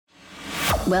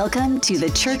Welcome to the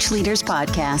Church Leaders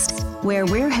Podcast, where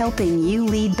we're helping you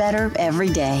lead better every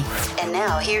day. And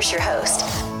now, here's your host.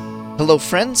 Hello,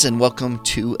 friends, and welcome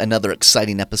to another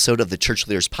exciting episode of the Church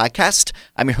Leaders Podcast.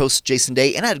 I'm your host, Jason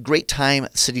Day, and I had a great time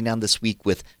sitting down this week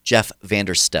with Jeff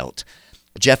Vanderstelt.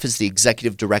 Jeff is the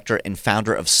executive director and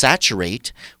founder of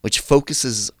Saturate, which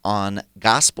focuses on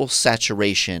gospel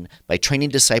saturation by training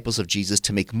disciples of Jesus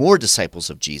to make more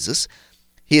disciples of Jesus.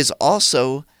 He is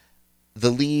also the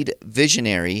lead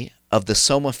visionary of the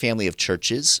Soma family of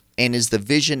churches and is the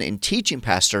vision and teaching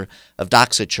pastor of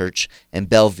Doxa Church in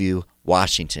Bellevue,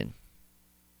 Washington.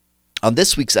 On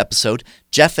this week's episode,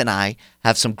 Jeff and I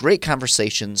have some great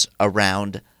conversations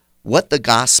around what the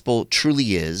gospel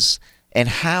truly is and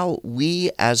how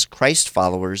we as Christ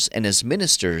followers and as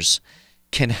ministers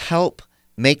can help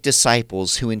make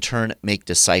disciples who in turn make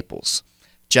disciples.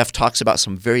 Jeff talks about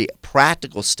some very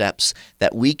practical steps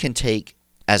that we can take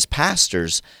as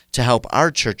pastors to help our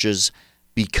churches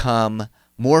become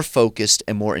more focused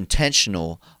and more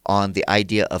intentional on the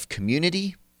idea of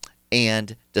community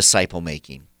and disciple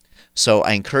making. So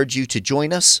I encourage you to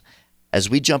join us as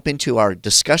we jump into our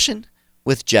discussion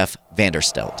with Jeff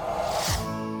Vanderstelt.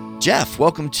 Jeff,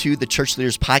 welcome to the Church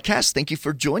Leaders Podcast. Thank you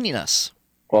for joining us.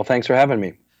 Well, thanks for having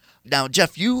me. Now,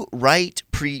 Jeff, you write,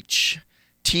 preach,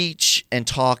 teach, and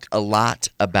talk a lot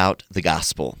about the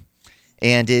gospel.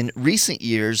 And in recent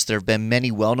years, there have been many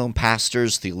well-known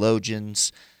pastors,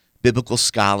 theologians, biblical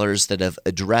scholars that have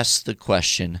addressed the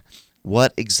question,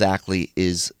 what exactly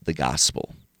is the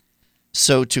gospel?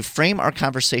 So to frame our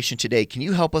conversation today, can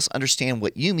you help us understand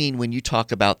what you mean when you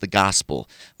talk about the gospel?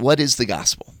 What is the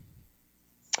gospel?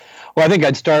 Well, I think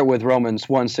I'd start with Romans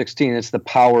 1:16. It's the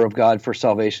power of God for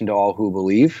salvation to all who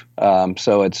believe.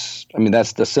 So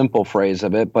that's the simple phrase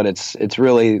of it, but it's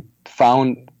really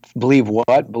found. Believe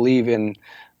what? Believe in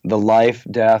the life,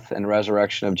 death, and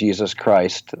resurrection of Jesus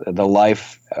Christ, the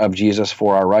life of Jesus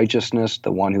for our righteousness,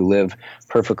 the one who lived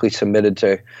perfectly submitted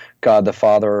to God the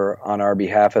Father on our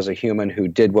behalf as a human who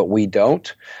did what we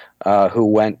don't, who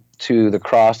went to the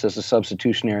cross as a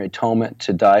substitutionary atonement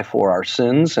to die for our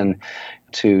sins and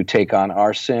to take on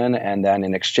our sin, and then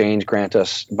in exchange grant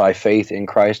us by faith in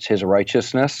Christ his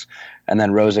righteousness, and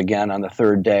then rose again on the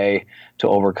third day to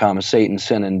overcome Satan,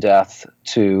 sin, and death,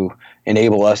 to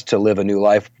enable us to live a new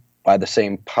life by the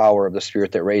same power of the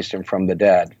Spirit that raised him from the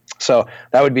dead. So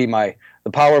that would be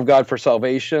the power of God for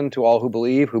salvation to all who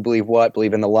believe what?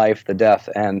 Believe in the life, the death,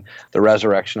 and the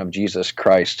resurrection of Jesus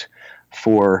Christ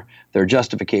for their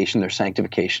justification, their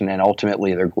sanctification, and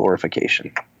ultimately their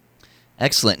glorification.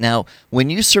 Excellent. Now,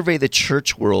 when you survey the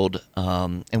church world,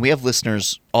 and we have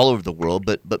listeners all over the world,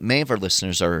 but many of our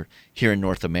listeners are here in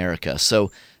North America.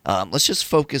 So let's just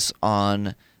focus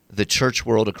on the church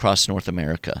world across North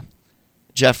America.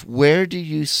 Jeff, where do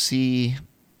you see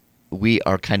we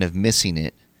are kind of missing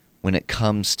it when it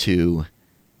comes to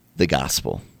the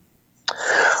gospel?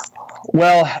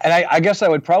 Well, and I guess I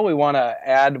would probably want to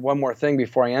add one more thing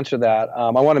before I answer that. I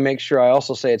want to make sure I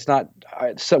also say it's not,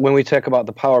 so when we talk about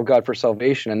the power of God for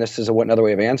salvation, and this is another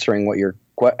way of answering what you're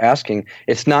asking,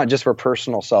 it's not just for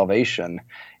personal salvation.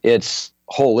 It's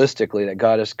holistically that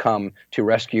God has come to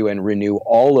rescue and renew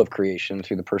all of creation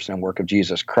through the person and work of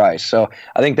Jesus Christ. So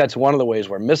I think that's one of the ways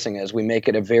we're missing it, is we make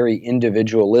it a very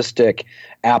individualistic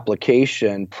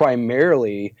application,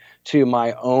 primarily to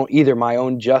either my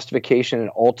own justification and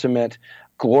ultimate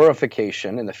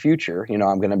glorification in the future. I'm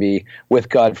going to be with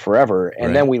God forever. And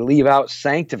Right. Then we leave out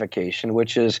sanctification,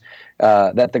 which is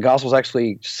that the gospel is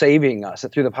actually saving us.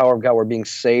 That through the power of God, we're being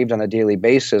saved on a daily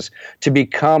basis to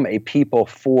become a people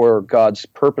for God's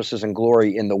purposes and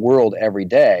glory in the world every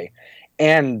day.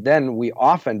 And then we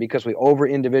often, because we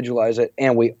over-individualize it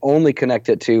and we only connect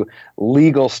it to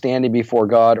legal standing before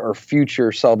God or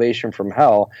future salvation from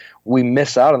hell, we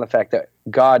miss out on the fact that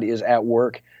God is at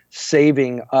work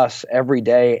saving us every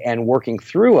day and working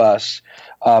through us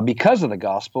because of the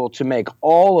gospel to make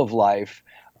all of life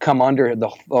come under the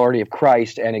authority of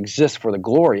Christ and exist for the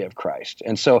glory of Christ.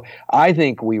 And so I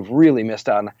think we've really missed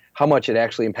out on how much it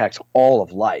actually impacts all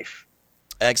of life.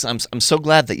 Excellent. I'm so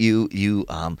glad that you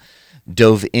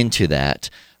dove into that,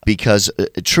 because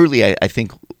truly I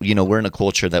think we're in a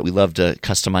culture that we love to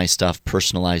customize stuff,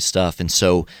 personalize stuff, and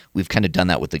so we've kind of done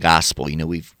that with the gospel.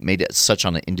 We've made it such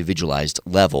on an individualized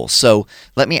level. So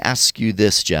let me ask you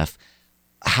this, Jeff.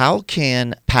 How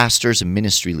can pastors and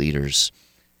ministry leaders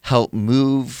help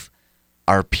move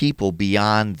our people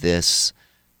beyond this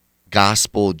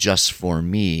gospel just for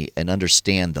me and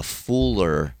understand the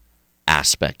fuller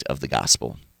aspect of the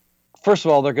gospel? First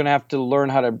of all, they're going to have to learn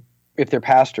how to, if they're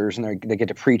pastors and they get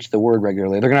to preach the word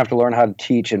regularly, they're going to have to learn how to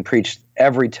teach and preach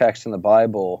every text in the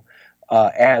Bible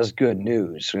as good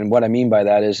news. And what I mean by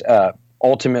that is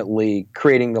ultimately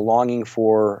creating the longing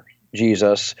for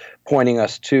Jesus, pointing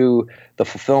us to the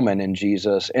fulfillment in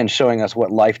Jesus, and showing us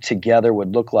what life together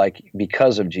would look like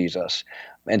because of Jesus.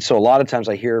 And so a lot of times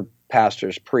I hear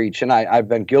pastors preach, and I've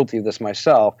been guilty of this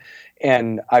myself,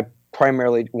 and I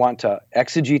primarily want to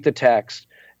exegete the text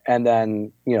and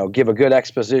then, give a good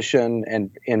exposition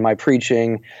and in my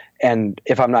preaching. And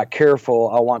if I'm not careful,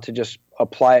 I want to just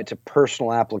apply it to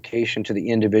personal application to the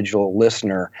individual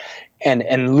listener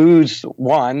and lose,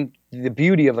 one, the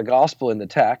beauty of the gospel in the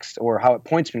text or how it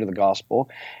points me to the gospel.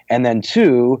 And then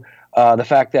two, the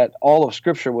fact that all of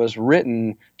Scripture was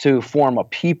written to form a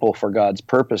people for God's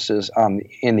purposes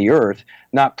in the earth,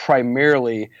 not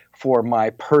primarily for my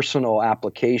personal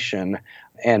application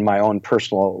and my own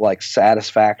personal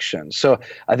satisfaction. So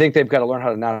I think they've got to learn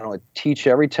how to not only teach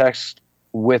every text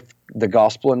with the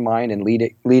gospel in mind and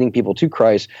leading people to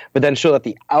Christ, but then show that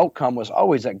the outcome was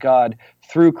always that God,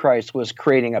 through Christ, was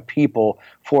creating a people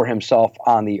for himself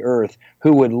on the earth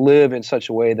who would live in such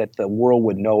a way that the world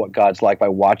would know what God's like by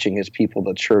watching his people,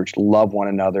 the church, love one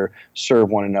another, serve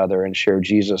one another, and share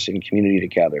Jesus in community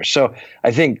together. So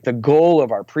I think the goal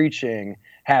of our preaching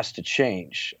has to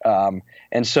change.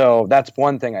 And so that's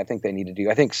one thing I think they need to do.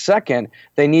 I think second,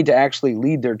 they need to actually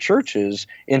lead their churches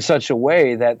in such a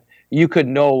way that you could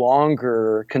no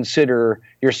longer consider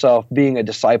yourself being a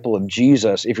disciple of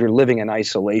Jesus if you're living in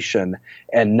isolation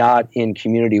and not in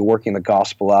community working the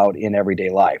gospel out in everyday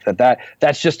life.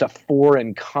 That's just a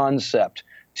foreign concept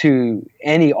to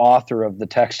any author of the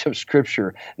text of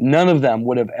Scripture. None of them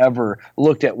would have ever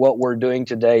looked at what we're doing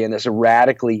today in this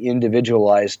radically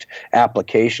individualized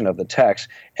application of the text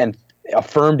and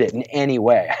affirmed it in any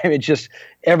way. I mean, just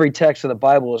every text of the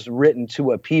Bible is written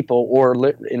to a people, or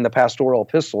in the pastoral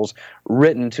epistles,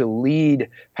 written to lead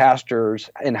pastors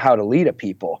in how to lead a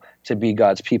people to be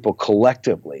God's people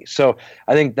collectively. So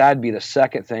I think that'd be the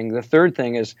second thing. The third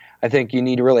thing is, I think you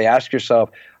need to really ask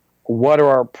yourself, what are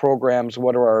our programs,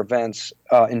 what are our events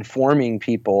informing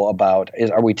people about?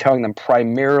 Are we telling them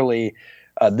primarily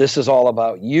this is all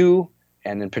about you,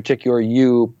 and in particular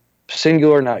you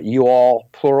singular, not you all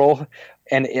plural?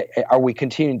 And are we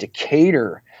continuing to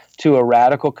cater to a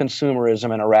radical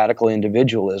consumerism and a radical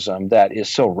individualism that is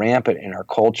so rampant in our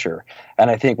culture? And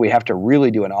I think we have to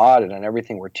really do an audit on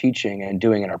everything we're teaching and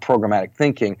doing in our programmatic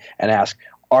thinking and ask,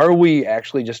 are we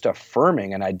actually just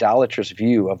affirming an idolatrous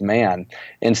view of man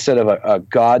instead of a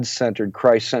God-centered,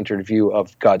 Christ-centered view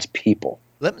of God's people?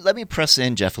 Let me press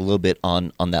in, Jeff, a little bit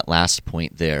on that last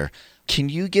point there. Can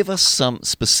you give us some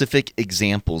specific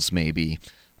examples maybe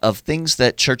of things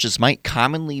that churches might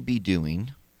commonly be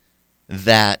doing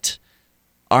that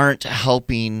aren't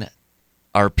helping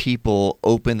our people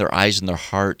open their eyes and their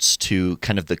hearts to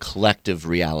kind of the collective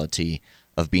reality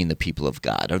of being the people of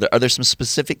God? Are there some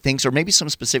specific things, or maybe some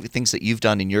specific things that you've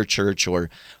done in your church or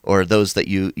those that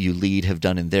you lead have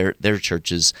done in their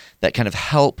churches that kind of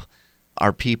help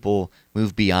our people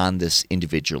move beyond this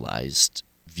individualized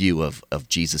view of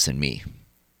Jesus and me?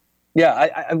 Yeah,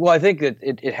 I think that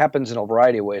it happens in a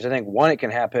variety of ways. I think one, it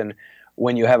can happen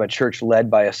when you have a church led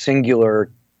by a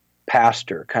singular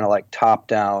pastor, kind of like top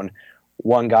down,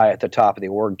 one guy at the top of the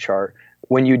org chart.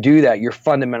 When you do that, you're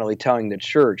fundamentally telling the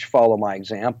church, follow my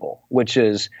example, which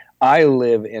is I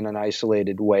live in an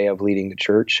isolated way of leading the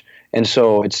church. And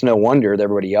so it's no wonder that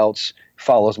everybody else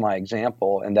follows my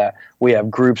example, and that we have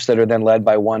groups that are then led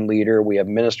by one leader. We have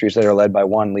ministries that are led by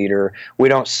one leader. We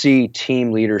don't see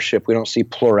team leadership. We don't see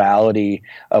plurality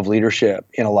of leadership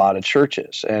in a lot of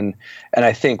churches. And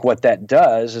I think what that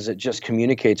does is it just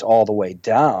communicates all the way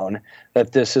down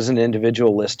that this is an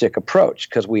individualistic approach,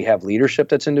 because we have leadership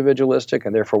that's individualistic,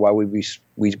 and therefore why would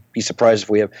we be surprised if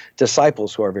we have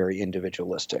disciples who are very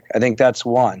individualistic? I think that's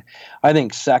one. I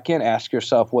think second, ask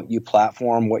yourself what you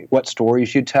platform, what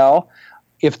stories you tell.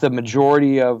 If the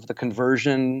majority of the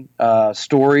conversion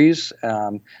stories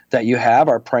that you have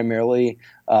are primarily,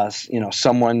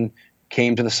 someone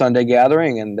came to the Sunday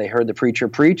gathering and they heard the preacher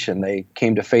preach and they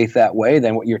came to faith that way,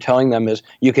 then what you're telling them is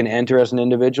you can enter as an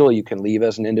individual, you can leave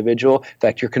as an individual. In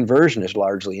fact, your conversion is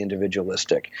largely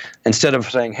individualistic. Instead of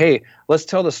saying, hey, let's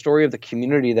tell the story of the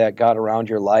community that got around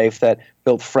your life, that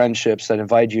built friendships, that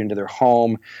invited you into their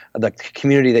home, the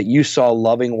community that you saw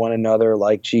loving one another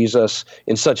like Jesus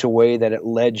in such a way that it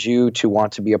led you to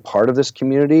want to be a part of this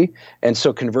community. And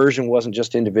so conversion wasn't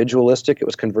just individualistic, it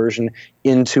was conversion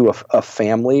into a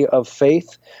family of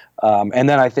faith. And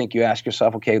then I think you ask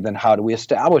yourself, okay, then how do we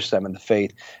establish them in the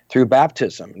faith? Through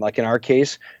baptism. Like in our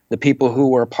case, the people who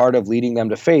were a part of leading them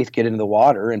to faith get into the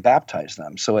water and baptize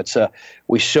them. So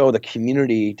we show the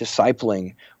community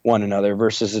discipling one another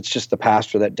versus it's just the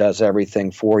pastor that does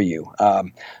everything for you.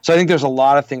 So I think there's a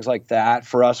lot of things like that.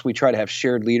 For us, we try to have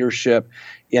shared leadership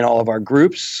in all of our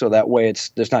groups, so that way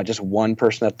there's not just one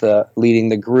person leading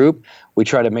the group. We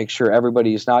try to make sure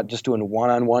everybody's not just doing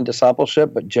one-on-one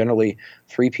discipleship, but generally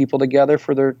 3 people together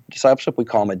for their discipleship. We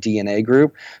call them a DNA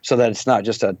group, so that it's not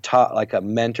just like a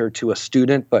mentor to a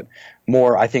student, but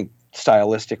more, I think,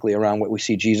 stylistically around what we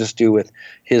see Jesus do with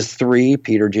his 3,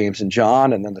 Peter, James, and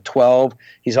John, and then the 12.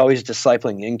 He's always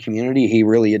discipling in community. He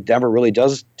never really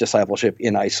does discipleship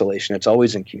in isolation. It's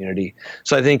always in community.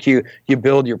 So I think you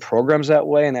build your programs that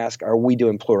way and ask, are we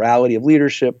doing plurality of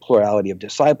leadership, plurality of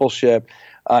discipleship?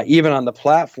 Even on the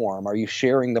platform, are you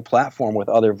sharing the platform with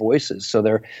other voices? So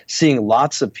they're seeing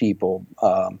lots of people,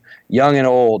 young and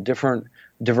old, different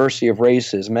diversity of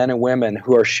races, men and women,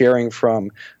 who are sharing from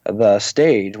the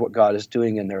stage what God is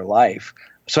doing in their life.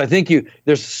 So I think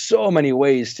there's so many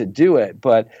ways to do it,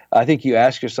 but I think you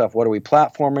ask yourself, what are we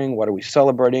platforming? What are we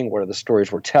celebrating? What are the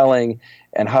stories we're telling?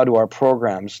 And how do our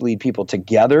programs lead people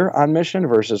together on mission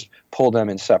versus pull them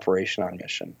in separation on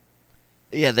mission?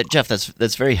 Yeah, Jeff,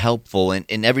 that's very helpful, and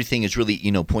everything is really,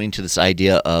 pointing to this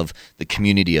idea of the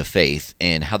community of faith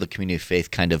and how the community of faith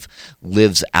kind of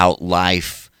lives out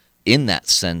life in that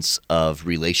sense of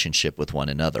relationship with one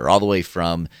another, all the way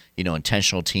from,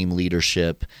 intentional team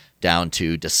leadership down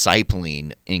to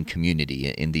discipling in community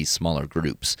in these smaller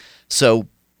groups. So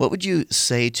what would you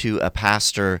say to a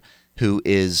pastor who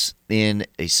is in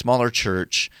a smaller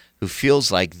church who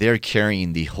feels like they're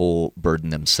carrying the whole burden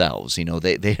themselves?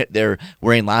 They're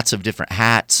wearing lots of different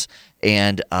hats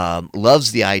and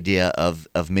loves the idea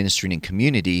of ministering in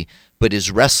community, but is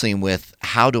wrestling with,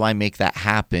 how do I make that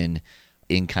happen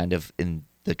in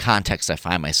the context I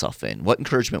find myself in? What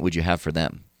encouragement would you have for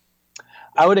them?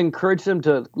 I would encourage them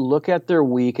to look at their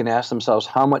week and ask themselves,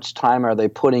 how much time are they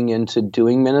putting into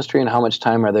doing ministry and how much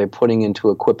time are they putting into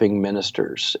equipping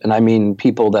ministers? And I mean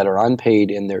people that are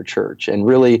unpaid in their church, and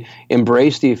really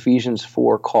embrace the Ephesians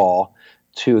 4 call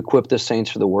to equip the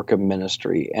saints for the work of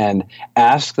ministry, and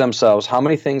ask themselves, how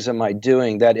many things am I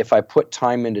doing that if I put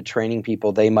time into training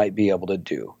people, they might be able to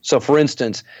do? So for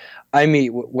instance,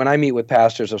 when I meet with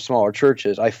pastors of smaller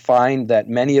churches, I find that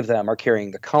many of them are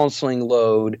carrying the counseling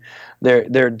load.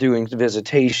 They're doing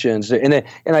visitations, and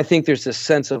I think there's this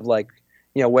sense of, like,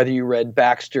 whether you read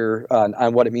Baxter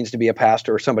on what it means to be a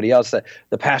pastor or somebody else, that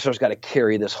the pastor's got to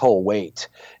carry this whole weight,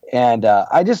 and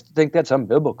I just think that's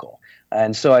unbiblical.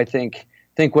 And so I think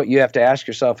what you have to ask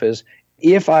yourself is,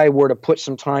 if I were to put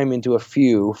some time into a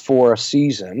few for a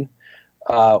season,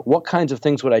 what kinds of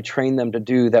things would I train them to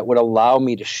do that would allow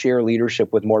me to share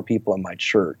leadership with more people in my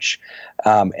church,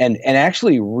 and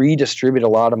actually redistribute a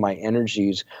lot of my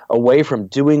energies away from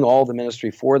doing all the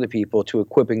ministry for the people to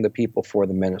equipping the people for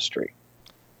the ministry?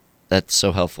 That's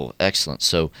so helpful. Excellent.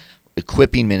 So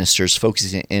equipping ministers,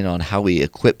 focusing in on how we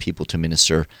equip people to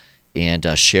minister and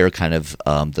share kind of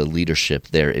the leadership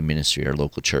there in ministry, our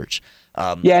local church.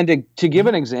 And to give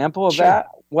an example of Sure. that,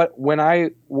 when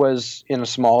I was in a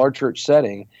smaller church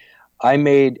setting, I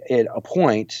made it a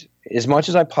point, as much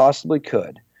as I possibly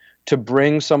could, to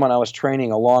bring someone I was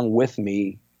training along with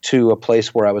me to a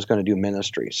place where I was going to do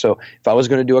ministry. So if I was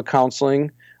going to do a counseling,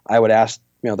 I would ask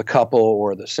the couple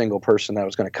or the single person that I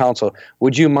was going to counsel,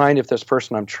 would you mind if this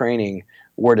person I'm training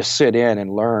were to sit in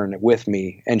and learn with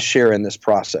me and share in this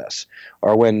process?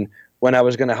 Or when I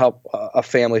was going to help a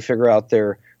family figure out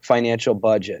their financial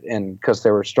budget, and because they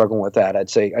were struggling with that,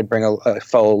 I'd bring a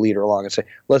fellow leader along and say,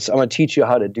 I'm going to teach you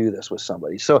how to do this with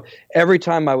somebody. So every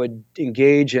time I would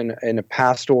engage in a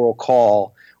pastoral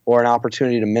call or an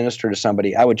opportunity to minister to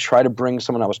somebody, I would try to bring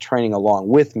someone I was training along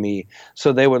with me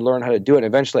so they would learn how to do it. And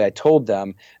eventually I told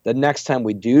them, the next time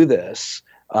we do this,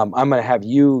 I'm going to have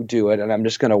you do it, and I'm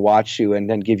just going to watch you and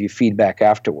then give you feedback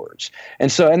afterwards.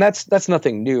 And that's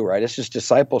nothing new, right? It's just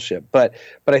discipleship. But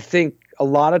I think a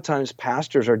lot of times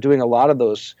pastors are doing a lot of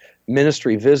those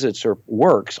ministry visits or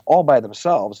works all by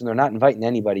themselves, and they're not inviting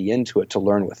anybody into it to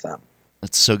learn with them.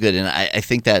 That's so good. And I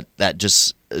think that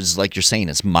just is, like you're saying,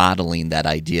 it's modeling that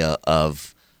idea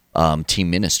of team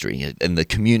ministry and the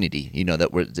community,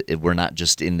 that we're not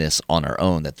just in this on our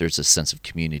own, that there's a sense of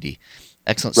community.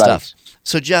 Excellent stuff.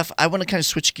 So, Jeff, I want to kind of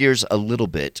switch gears a little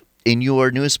bit. In your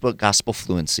newest book, Gospel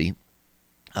Fluency,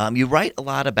 you write a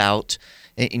lot about,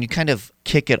 and you kind of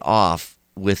kick it off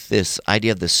with this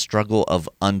idea of the struggle of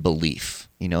unbelief.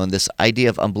 And this idea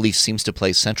of unbelief seems to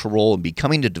play a central role in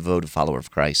becoming a devoted follower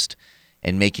of Christ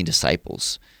and making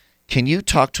disciples. Can you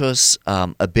talk to us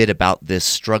a bit about this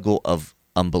struggle of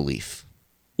unbelief?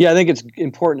 Yeah, I think it's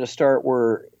important to start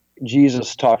where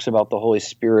Jesus talks about the Holy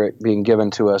Spirit being given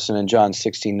to us, and in John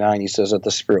 16:9, he says that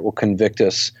the Spirit will convict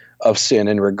us of sin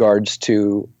in regards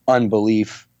to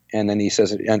unbelief, and then he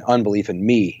says, and unbelief in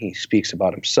me. He speaks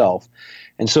about himself.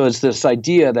 And so it's this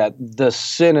idea that the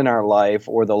sin in our life,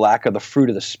 or the lack of the fruit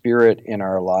of the Spirit in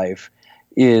our life,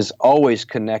 is always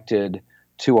connected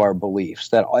to our beliefs,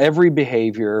 that every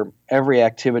behavior, every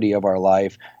activity of our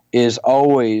life is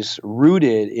always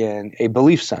rooted in a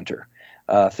belief center.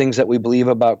 Things that we believe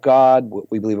about God,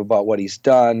 what we believe about what he's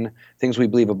done, things we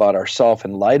believe about ourselves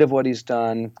in light of what he's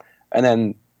done, and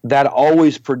then that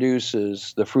always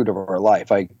produces the fruit of our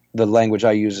life. The language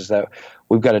I use is that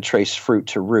we've got to trace fruit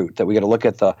to root, that we got to look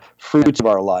at the fruits of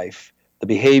our life, the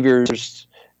behaviors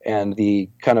and the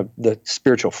kind of the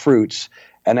spiritual fruits,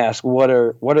 and ask what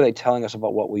are they telling us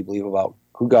about what we believe about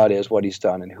who God is, what he's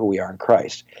done, and who we are in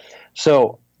Christ.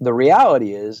 So the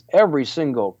reality is every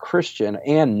single Christian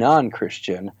and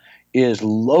non-Christian is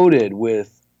loaded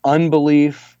with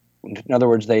unbelief. In other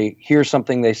words, they hear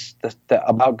something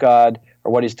about God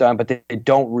or what he's done, but they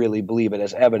don't really believe it,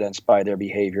 as evidenced by their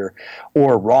behavior.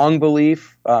 Or wrong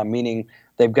belief, meaning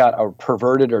they've got a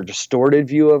perverted or distorted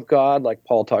view of God, like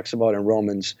Paul talks about in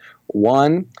Romans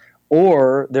 1.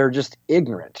 Or they're just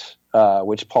ignorant,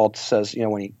 which Paul says,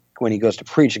 when he goes to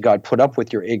preach, God put up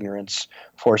with your ignorance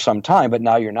for some time, but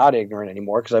now you're not ignorant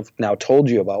anymore because I've now told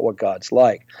you about what God's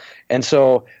like. And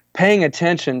so paying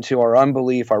attention to our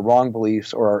unbelief, our wrong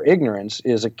beliefs, or our ignorance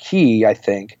is a key, I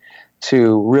think,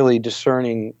 to really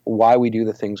discerning why we do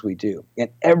the things we do. And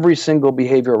every single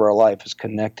behavior of our life is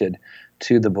connected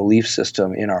to the belief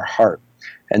system in our heart.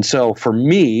 And so for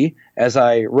me, as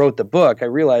I wrote the book, I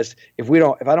realized if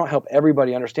I don't help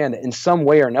everybody understand that in some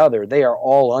way or another, they are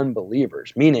all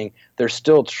unbelievers, meaning there's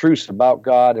still truths about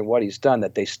God and what he's done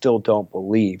that they still don't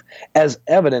believe, as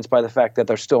evidenced by the fact that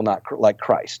they're still not like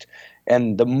Christ.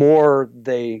 And the more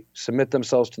they submit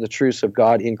themselves to the truths of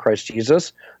God in Christ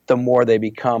Jesus, the more they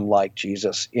become like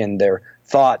Jesus in their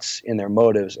thoughts, in their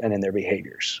motives, and in their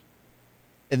behaviors.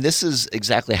 And this is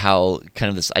exactly how kind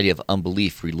of this idea of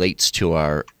unbelief relates to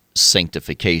our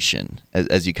sanctification.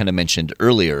 As you kind of mentioned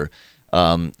earlier,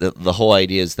 the whole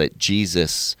idea is that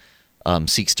Jesus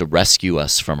seeks to rescue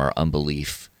us from our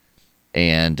unbelief.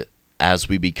 And as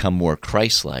we become more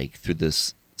Christ-like through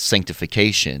this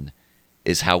sanctification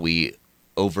is how we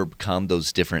overcome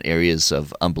those different areas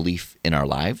of unbelief in our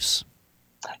lives?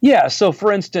 Yeah. So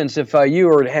for instance, if you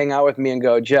were to hang out with me and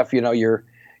go, Jeff,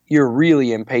 you're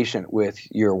really impatient with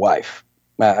your wife.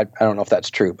 I don't know if that's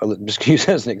true, but let's just use it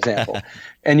as an example.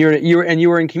 And you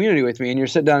were in community with me, and you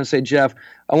sit down and say, Jeff,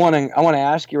 I want to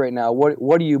ask you right now,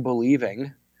 what are you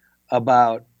believing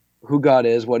about who God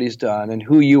is, what he's done, and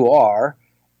who you are?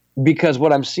 Because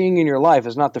what I'm seeing in your life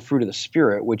is not the fruit of the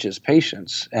Spirit, which is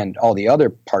patience and all the other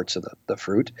parts of the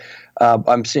fruit.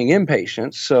 I'm seeing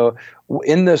impatience. So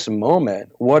in this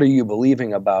moment, what are you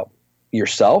believing about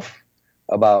yourself,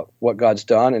 about what God's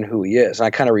done and who he is? And I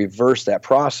kind of reverse that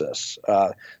process.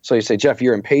 So you say, Jeff,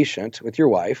 you're impatient with your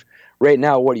wife. Right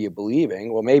now, what are you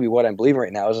believing? Well, maybe what I'm believing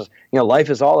right now is, life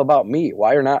is all about me.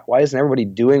 Why isn't everybody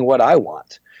doing what I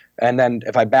want? And then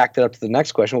if I back that up to the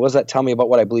next question, what does that tell me about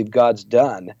what I believe God's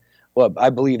done? Well, I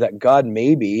believe that God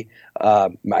maybe,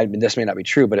 this may not be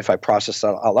true, but if I process that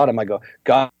out loud, I might go,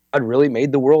 God really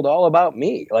made the world all about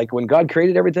me. Like when God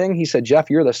created everything, he said, Jeff,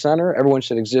 you're the center. Everyone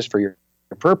should exist for your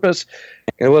purpose.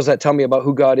 And what does that tell me about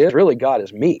who God is? Really, God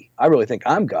is me. I really think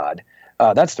I'm God.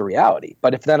 That's the reality.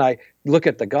 But if then I look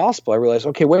at the gospel, I realize,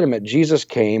 okay, wait a minute. Jesus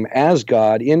came as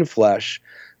God in flesh,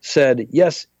 said,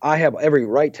 yes, I have every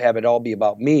right to have it all be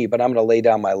about me, but I'm going to lay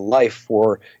down my life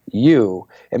for you.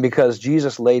 And because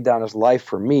Jesus laid down his life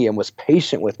for me and was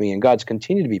patient with me, and God's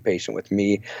continued to be patient with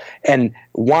me and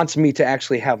wants me to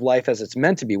actually have life as it's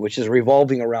meant to be, which is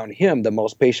revolving around him, the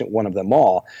most patient one of them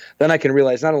all, then I can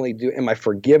realize not only am I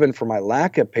forgiven for my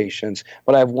lack of patience,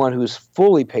 but I have one who's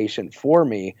fully patient for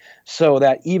me, so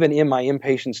that even in my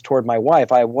impatience toward my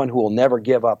wife, I have one who will never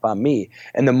give up on me.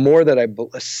 And the more that I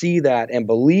see that and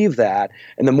believe that,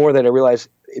 and the more that I realize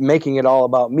making it all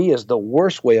about me is the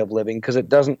worst way of living because it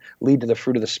doesn't lead to the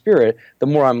fruit of the Spirit, the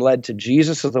more I'm led to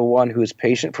Jesus as the one who is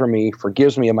patient for me,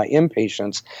 forgives me of my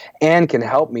impatience, and can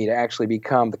help me to actually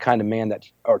become the kind of man that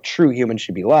our true human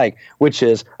should be like, which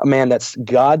is a man that's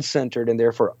God-centered and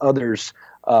therefore others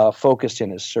focused in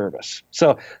his service.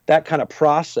 So that kind of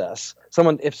process,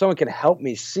 if someone can help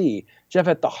me see, Jeff,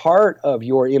 at the heart of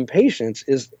your impatience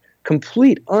is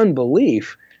complete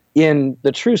unbelief in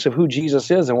the truth of who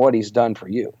Jesus is and what he's done for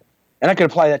you. And I can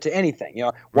apply that to anything.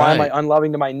 Why am I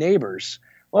unloving to my neighbors?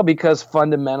 Well, because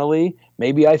fundamentally,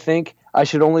 maybe I think I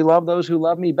should only love those who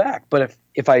love me back. But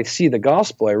if I see the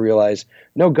gospel, I realize,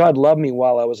 no, God loved me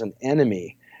while I was an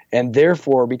enemy. And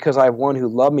therefore, because I have one who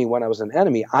loved me when I was an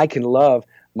enemy, I can love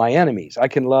my enemies. I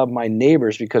can love my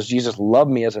neighbors because Jesus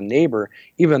loved me as a neighbor,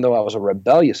 even though I was a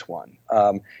rebellious one.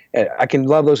 I can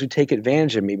love those who take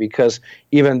advantage of me because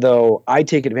even though I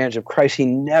take advantage of Christ, he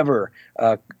never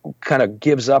kind of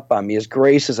gives up on me. His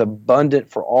grace is abundant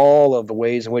for all of the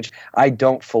ways in which I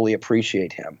don't fully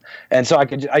appreciate him. And so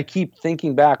I keep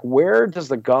thinking back, where does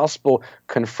the gospel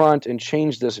confront and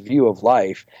change this view of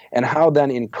life? And how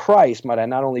then in Christ might I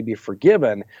not only be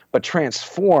forgiven, but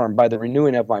transformed by the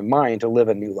renewing of my mind to live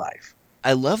a new life?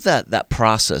 I love that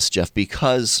process, Jeff,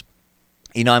 because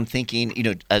I'm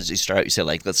thinking, as you start out, you say,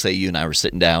 like, let's say you and I were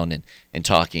sitting down and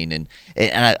talking, and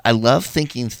I love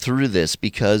thinking through this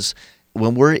because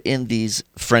when we're in these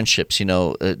friendships,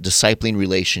 discipling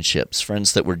relationships,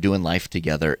 friends that we're doing life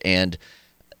together, and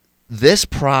this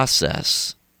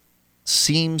process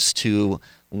seems to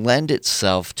lend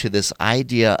itself to this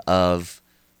idea of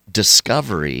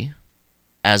discovery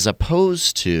as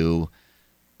opposed to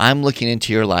I'm looking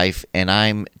into your life and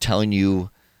I'm telling you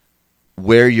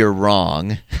where you're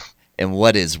wrong and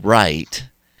what is right.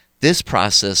 This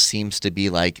process seems to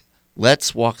be like,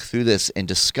 let's walk through this and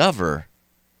discover,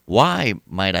 why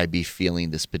might I be feeling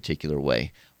this particular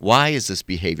way? Why is this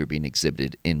behavior being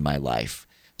exhibited in my life?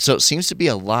 So it seems to be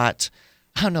a lot,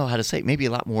 I don't know how to say it, maybe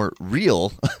a lot more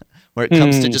real where it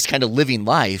comes to just kind of living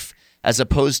life as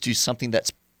opposed to something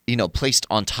that's, placed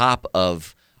on top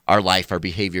of our life, our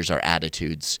behaviors, our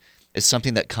attitudes. Is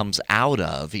something that comes out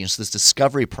of so this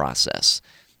discovery process.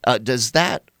 Does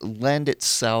that lend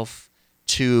itself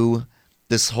to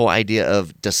this whole idea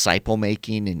of disciple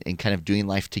making and kind of doing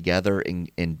life together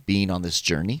and being on this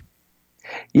journey?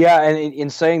 Yeah, and in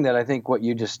saying that, I think what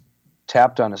you just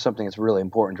tapped on is something that's really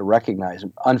important to recognize.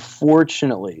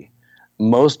 Unfortunately,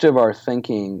 most of our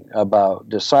thinking about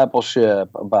discipleship,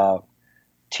 about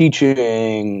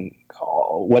teaching,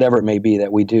 whatever it may be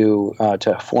that we do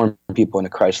to form people into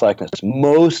Christ-likeness,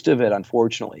 most of it,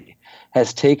 unfortunately,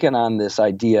 has taken on this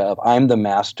idea of I'm the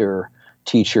master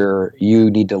teacher, you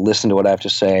need to listen to what I have to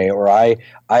say, or I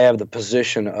have the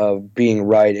position of being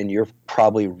right and you're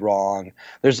probably wrong.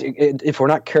 If we're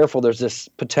not careful, there's this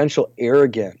potential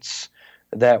arrogance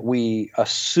that we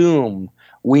assume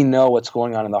we know what's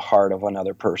going on in the heart of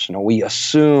another person, or we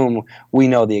assume we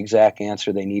know the exact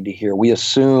answer they need to hear. We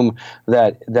assume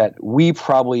that we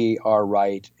probably are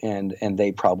right and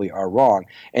they probably are wrong.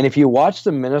 And if you watch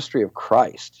the ministry of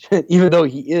Christ, even though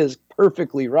he is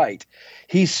perfectly right,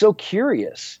 he's so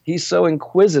curious. He's so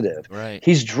inquisitive. Right.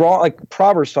 He's like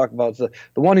Proverbs talk about, the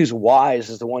one who's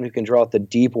wise is the one who can draw out the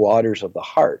deep waters of the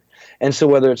heart. And so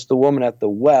whether it's the woman at the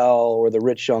well or the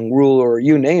rich young ruler or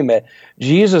you name it,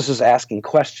 Jesus is asking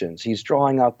questions. He's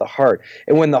drawing out the heart.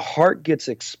 And when the heart gets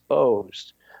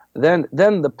exposed, then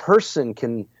the person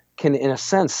can in a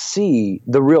sense see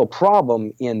the real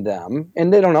problem in them.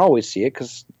 And they don't always see it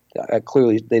because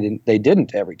clearly they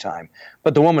didn't every time.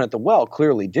 But the woman at the well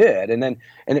clearly did. And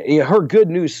her good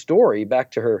news story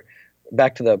back to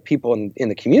the people in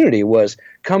the community was,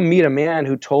 come meet a man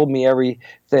who told me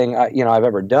everything I've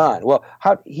ever done. Well,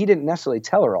 he didn't necessarily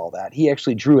tell her all that. He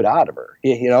actually drew it out of her.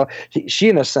 She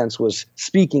in a sense was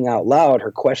speaking out loud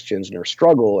her questions and her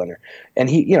struggle, and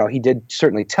he did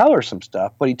certainly tell her some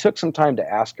stuff, but he took some time to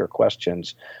ask her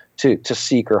questions to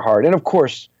seek her heart. And of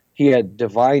course, he had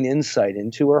divine insight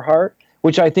into her heart,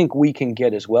 which I think we can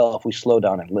get as well if we slow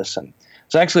down and listen.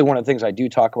 So actually, one of the things I do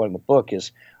talk about in the book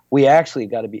is we have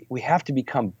to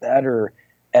become better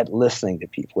at listening to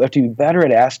people. We have to be better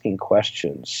at asking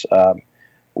questions.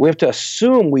 We have to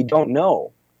assume we don't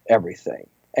know everything.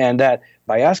 And that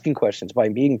by asking questions, by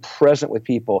being present with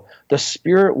people, the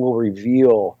Spirit will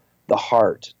reveal the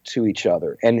heart to each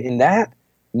other. And in that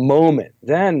moment,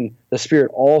 then the Spirit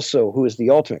also, who is the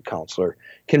ultimate counselor,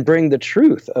 can bring the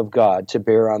truth of God to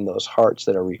bear on those hearts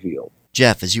that are revealed.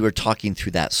 Jeff, as you were talking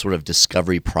through that sort of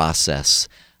discovery process,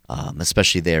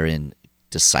 especially there in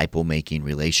disciple-making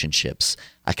relationships,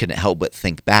 I couldn't help but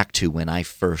think back to when I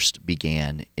first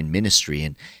began in ministry.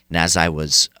 And as I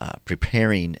was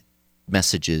preparing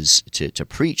messages to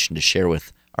preach and to share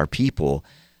with our people,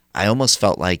 I almost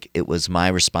felt like it was my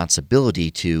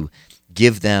responsibility to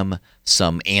give them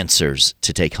some answers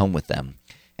to take home with them.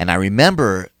 And I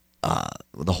remember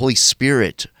the Holy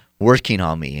Spirit working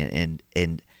on me,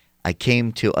 and I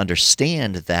came to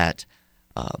understand that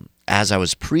as I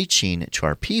was preaching to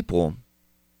our people,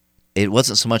 it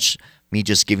wasn't so much me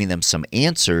just giving them some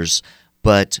answers,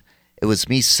 but it was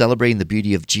me celebrating the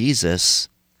beauty of Jesus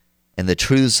and the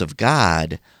truths of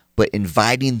God, but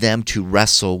inviting them to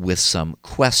wrestle with some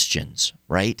questions,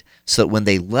 right? So that when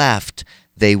they left,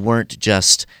 they weren't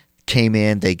just came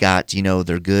in, they got,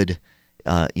 their good,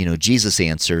 Jesus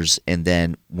answers and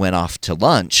then went off to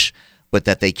lunch, but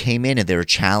that they came in and they were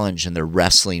challenged and they're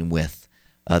wrestling with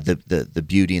the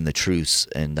beauty and the truths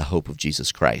and the hope of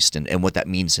Jesus Christ and what that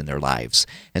means in their lives.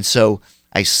 And so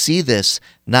I see this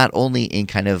not only in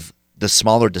kind of the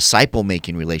smaller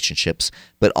disciple-making relationships,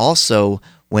 but also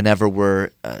whenever we're,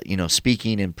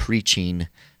 speaking and preaching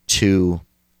to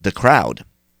the crowd.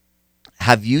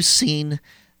 Have you seen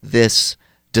this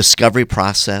discovery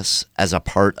process as a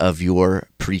part of your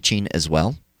preaching as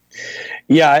well?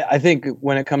 Yeah, I think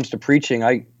when it comes to preaching,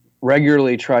 I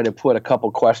regularly try to put a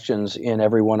couple questions in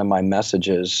every one of my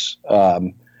messages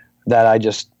that I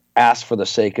just ask for the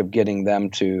sake of getting them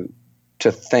to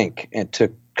think and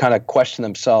to kind of question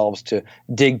themselves, to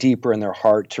dig deeper in their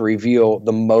heart, to reveal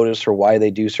the motives for why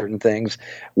they do certain things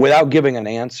without giving an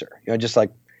answer. Just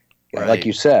like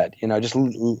you said, just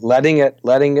letting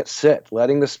it sit,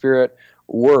 letting the Spirit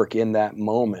work in that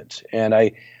moment. And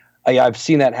I've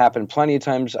seen that happen plenty of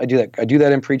times. I do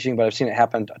that in preaching, but I've seen it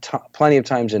happen plenty of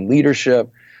times in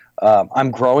leadership. I'm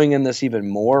growing in this even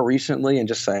more recently, and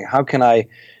just saying, how can I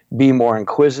be more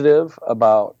inquisitive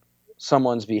about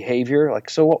someone's behavior?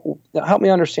 Help me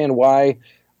understand why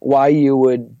you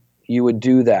would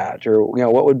do that, or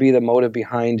what would be the motive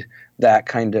behind that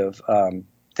kind of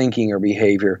thinking or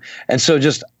behavior. And so,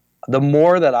 just the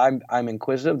more that I'm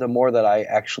inquisitive, the more that I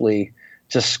actually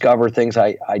discover things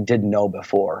I didn't know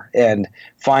before, and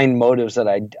find motives that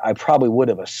I probably would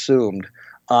have assumed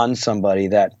on somebody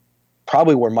that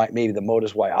probably were maybe the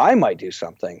motives why I might do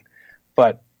something,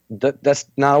 but that's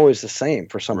not always the same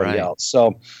for somebody else.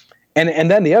 So,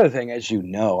 and then the other thing, as you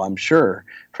know, I'm sure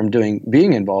from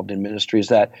being involved in ministry, is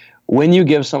that when you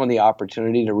give someone the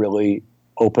opportunity to really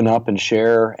open up and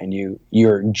share, and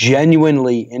you're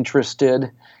genuinely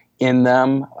interested in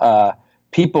them,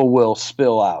 people will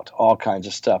spill out all kinds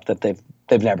of stuff that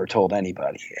they've never told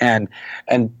anybody. And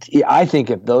I think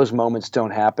if those moments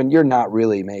don't happen, you're not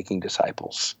really making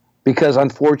disciples. Because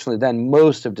unfortunately, then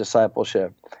most of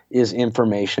discipleship is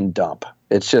information dump.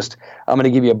 It's just, I'm going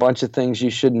to give you a bunch of things you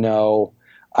should know.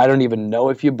 I don't even know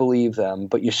if you believe them,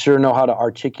 but you sure know how to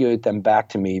articulate them back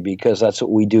to me, because that's what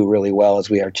we do really well,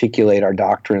 is we articulate our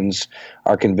doctrines,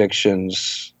 our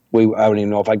convictions. I don't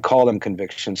even know if I'd call them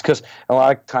convictions, because a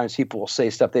lot of times people will say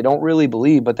stuff they don't really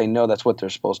believe, but they know that's what they're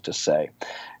supposed to say.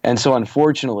 And so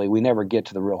unfortunately, we never get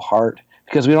to the real heart,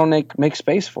 because we don't make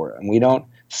space for it, and we don't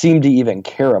seem to even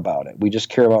care about it. We just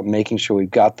care about making sure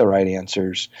we've got the right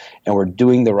answers and we're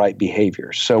doing the right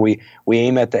behaviors. So we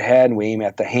aim at the head and we aim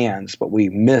at the hands, but we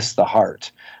miss the heart.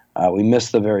 We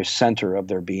miss the very center of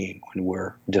their being when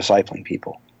we're discipling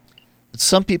people.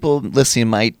 Some people listening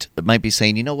might be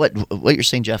saying, you know what you're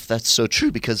saying, Jeff, that's so true,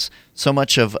 because so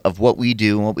much of what we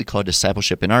do and what we call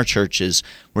discipleship in our church is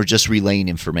we're just relaying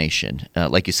information,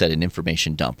 like you said, an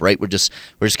information dump, right? We're just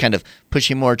kind of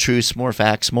pushing more truths, more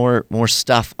facts, more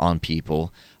stuff on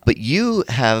people. But you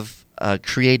have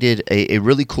created a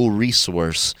really cool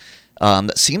resource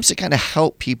that seems to kind of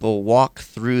help people walk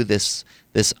through this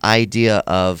idea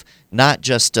of not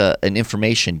just an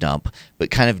information dump,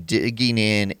 but kind of digging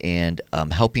in and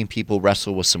helping people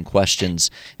wrestle with some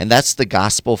questions. And that's the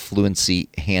Gospel Fluency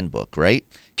Handbook, right?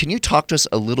 Can you talk to us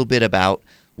a little bit about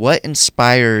what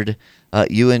inspired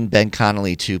you and Ben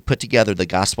Connolly to put together the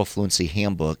Gospel Fluency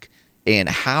Handbook, and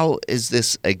how is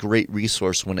this a great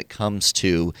resource when it comes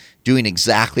to doing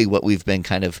exactly what we've been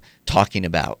kind of talking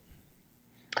about?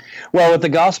 Well, with the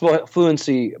Gospel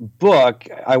Fluency book,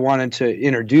 I wanted to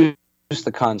introduce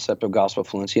the concept of gospel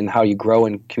fluency and how you grow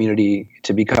in community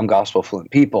to become gospel fluent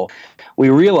people. We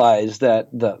realized that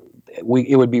it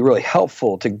would be really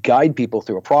helpful to guide people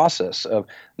through a process of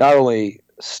not only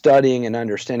studying and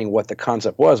understanding what the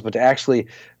concept was, but to actually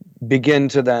begin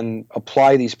to then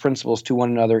apply these principles to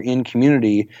one another in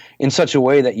community in such a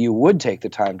way that you would take the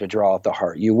time to draw out the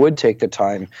heart. You would take the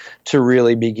time to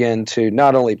really begin to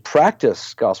not only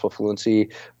practice gospel fluency,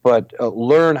 but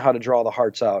learn how to draw the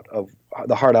heart out of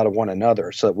one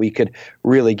another, so that we could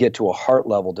really get to a heart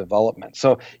level development.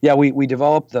 So yeah, we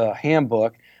developed the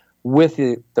handbook with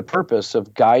the purpose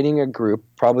of guiding a group,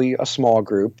 probably a small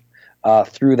group,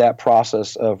 through that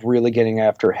process of really getting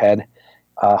after head,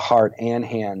 heart, and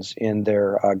hands in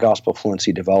their gospel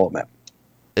fluency development.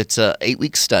 It's a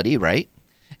 8-week study, right?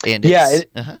 And Go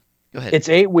ahead. It's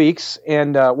 8 weeks,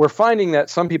 and we're finding that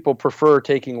some people prefer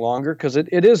taking longer, because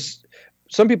it is.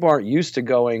 Some people aren't used to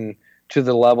going to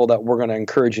the level that we're going to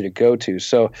encourage you to go to.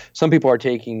 So some people are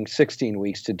taking 16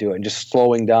 weeks to do it and just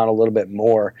slowing down a little bit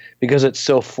more because it's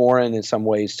so foreign in some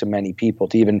ways to many people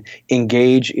to even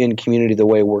engage in community the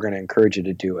way we're going to encourage you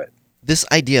to do it. This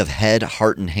idea of head,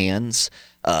 heart, and hands,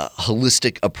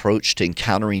 holistic approach to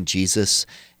encountering Jesus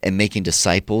and making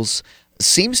disciples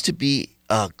seems to be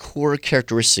a core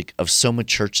characteristic of Soma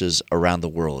churches around the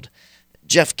world.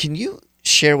 Jeff, can you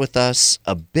share with us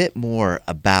a bit more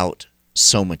about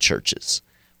Soma churches?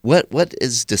 What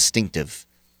is distinctive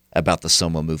about the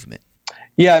Soma movement?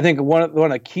 Yeah, I think one of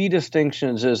the key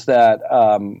distinctions is that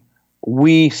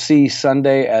we see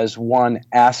Sunday as one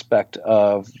aspect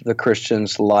of the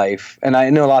Christian's life. And I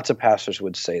know lots of pastors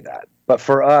would say that. But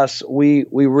for us, we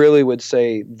really would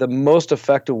say the most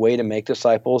effective way to make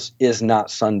disciples is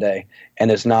not Sunday and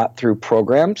is not through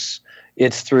programs.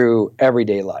 It's through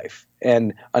everyday life.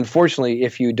 And unfortunately,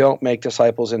 if you don't make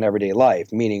disciples in everyday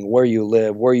life, meaning where you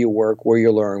live, where you work, where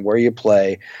you learn, where you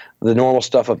play, the normal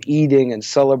stuff of eating and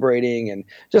celebrating and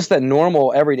just that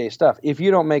normal everyday stuff, if you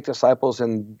don't make disciples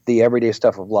in the everyday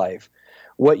stuff of life,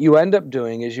 what you end up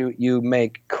doing is you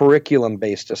make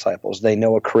curriculum-based disciples. They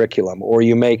know a curriculum. Or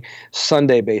you make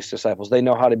Sunday-based disciples. They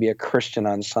know how to be a Christian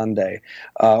on Sunday.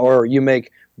 Or you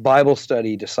make Bible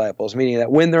study disciples, meaning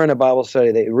that when they're in a Bible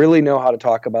study, they really know how to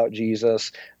talk about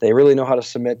Jesus. They really know how to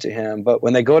submit to him. But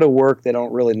when they go to work, they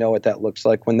don't really know what that looks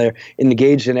like. When they're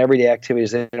engaged in everyday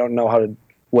activities, they don't know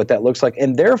what that looks like.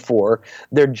 And therefore,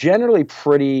 they're generally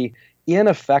pretty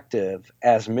ineffective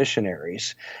as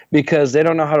missionaries because they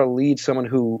don't know how to lead someone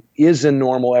who is in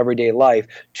normal everyday life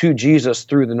to Jesus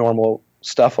through the normal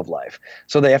stuff of life.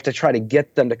 So they have to try to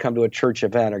get them to come to a church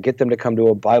event or get them to come to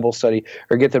a Bible study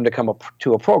or get them to come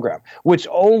to a program, which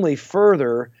only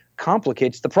further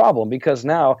complicates the problem because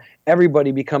now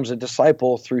everybody becomes a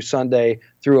disciple through Sunday,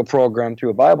 through a program,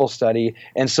 through a Bible study.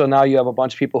 And so now you have a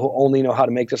bunch of people who only know how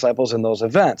to make disciples in those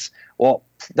events. Well,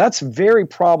 that's very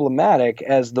problematic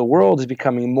as the world is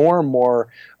becoming more and more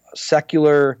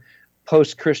secular,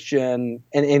 post-Christian,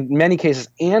 and in many cases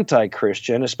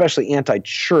anti-Christian, especially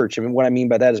anti-church. I mean, what I mean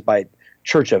by that is by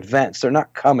church events. They're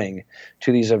not coming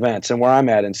to these events. And where I'm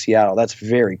at in Seattle, that's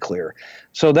very clear.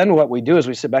 So then what we do is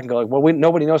we sit back and go, like, well,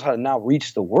 nobody knows how to now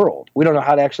reach the world. We don't know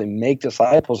how to actually make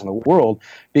disciples in the world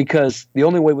because the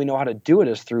only way we know how to do it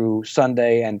is through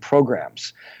Sunday and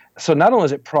programs. So not only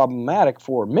is it problematic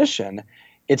for mission,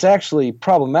 it's actually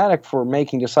problematic for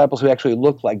making disciples who actually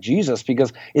look like Jesus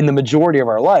because in the majority of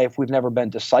our life, we've never been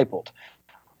discipled.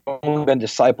 We've only been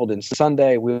discipled in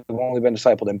Sunday. We've only been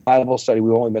discipled in Bible study.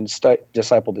 We've only been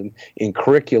discipled in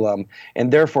curriculum.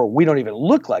 And therefore, we don't even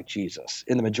look like Jesus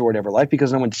in the majority of our life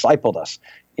because no one discipled us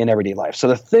in everyday life. So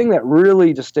the thing that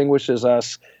really distinguishes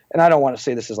us, and I don't want to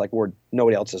say this is like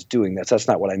nobody else is doing this. That's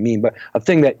not what I mean. But a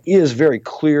thing that is very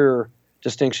clear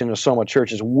distinction of Soma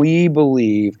Church is we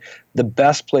believe the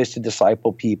best place to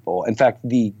disciple people, in fact,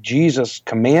 the Jesus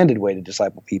commanded way to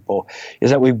disciple people, is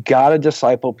that we've got to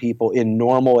disciple people in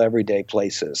normal everyday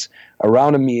places,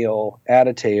 around a meal, at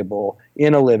a table,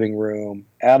 in a living room,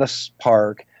 at a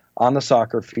park, on the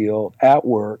soccer field, at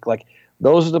work. Like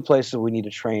those are the places we need to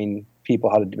train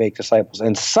people how to make disciples.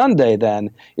 And Sunday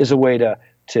then is a way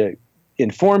to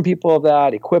inform people of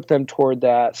that, equip them toward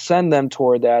that, send them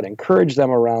toward that, encourage them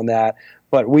around that.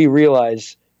 But we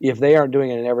realize if they aren't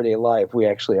doing it in everyday life, we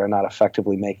actually are not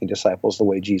effectively making disciples the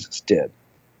way Jesus did.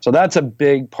 So that's a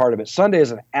big part of it. Sunday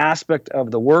is an aspect of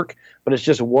the work, but it's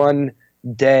just one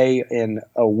day in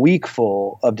a week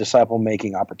full of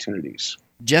disciple-making opportunities.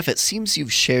 Jeff, it seems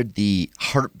you've shared the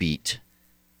heartbeat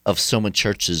of Soma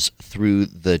churches through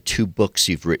the two books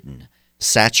you've written,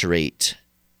 Saturate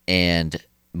and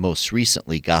most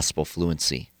recently, Gospel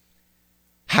Fluency.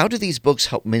 How do these books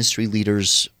help ministry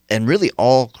leaders and really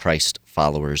all Christ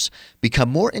followers become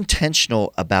more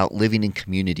intentional about living in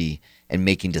community and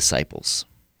making disciples?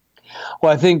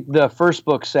 Well, I think the first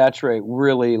book, Saturate,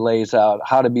 really lays out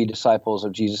how to be disciples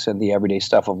of Jesus in the everyday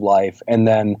stuff of life. And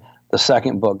then the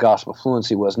second book, Gospel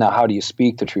Fluency, was now how do you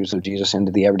speak the truths of Jesus into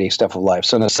the everyday stuff of life?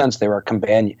 So in a sense, they were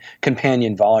a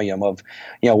companion volume of,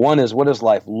 one is what does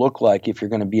life look like if you're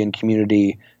going to be in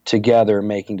community together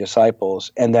making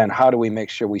disciples? And then how do we make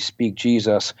sure we speak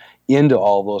Jesus into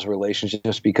all of those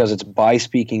relationships? Because it's by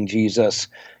speaking Jesus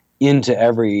into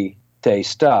everyday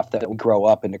stuff that we grow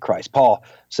up into Christ. Paul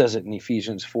says it in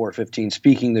Ephesians 4:15,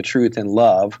 speaking the truth in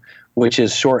love, which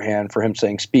is shorthand for him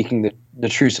saying speaking the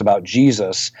truths about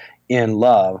Jesus in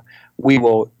love, we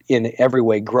will in every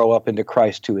way grow up into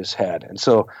Christ to his head. And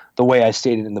so the way I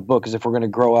stated in the book is if we're going to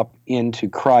grow up into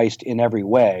Christ in every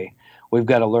way, we've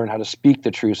got to learn how to speak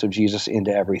the truths of Jesus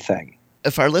into everything.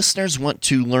 If our listeners want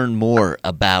to learn more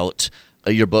about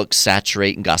your book,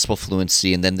 Saturate and Gospel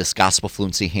Fluency, and then this Gospel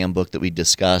Fluency handbook that we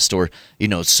discussed, or,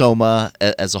 Soma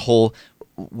as a whole,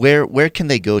 where can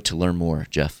they go to learn more,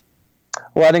 Jeff?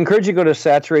 Well, I'd encourage you to go to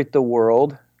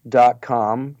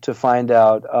saturatetheworld.com to find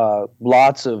out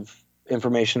lots of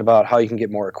information about how you can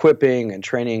get more equipping and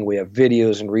training. We have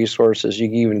videos and resources. You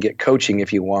can even get coaching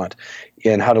if you want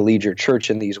in how to lead your church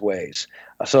in these ways.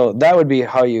 So that would be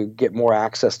how you get more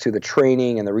access to the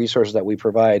training and the resources that we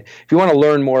provide. If you want to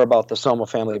learn more about the Soma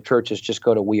family of churches, just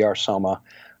go to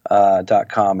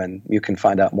wearesoma.com and you can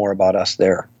find out more about us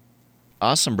there.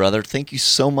 Awesome, brother. Thank you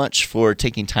so much for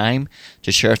taking time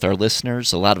to share with our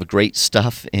listeners. A lot of great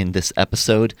stuff in this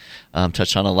episode.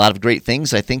 Touched on a lot of great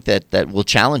things. I think that will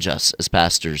challenge us as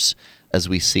pastors as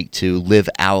we seek to live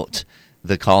out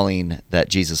the calling that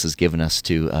Jesus has given us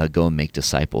to go and make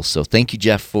disciples. So thank you,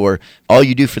 Jeff, for all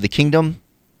you do for the kingdom,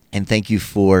 and thank you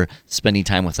for spending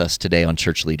time with us today on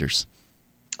Church Leaders.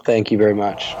 Thank you very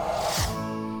much.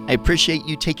 I appreciate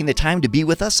you taking the time to be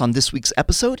with us on this week's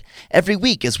episode. Every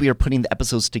week as we are putting the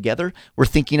episodes together, we're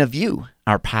thinking of you,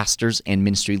 our pastors and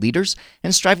ministry leaders,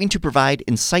 and striving to provide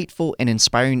insightful and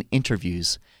inspiring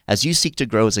interviews as you seek to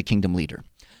grow as a kingdom leader.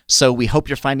 So we hope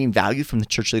you're finding value from the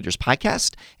Church Leaders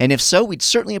podcast, and if so, we'd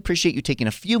certainly appreciate you taking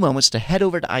a few moments to head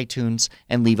over to iTunes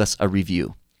and leave us a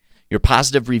review. Your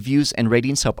positive reviews and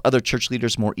ratings help other church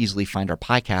leaders more easily find our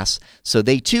podcasts so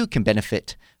they too can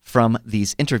benefit from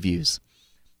these interviews.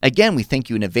 Again, we thank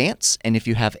you in advance, and if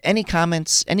you have any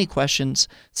comments, any questions,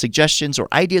 suggestions, or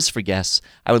ideas for guests,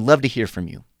 I would love to hear from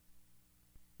you.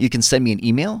 You can send me an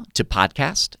email to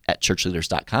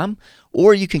podcast@churchleaders.com,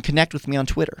 or you can connect with me on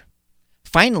Twitter.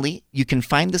 Finally, you can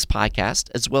find this podcast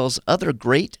as well as other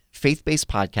great faith-based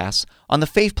podcasts on the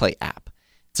FaithPlay app.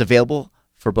 It's available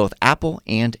for both Apple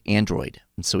and Android,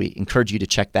 and so we encourage you to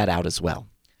check that out as well.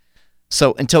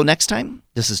 So until next time,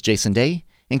 this is Jason Day,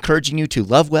 encouraging you to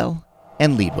love well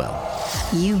and lead well.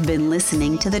 You've been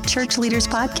listening to the Church Leaders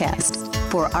Podcast.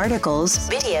 For articles,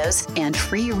 videos, and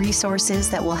free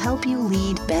resources that will help you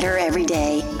lead better every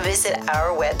day, visit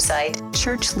our website,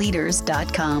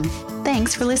 churchleaders.com.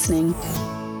 Thanks for listening.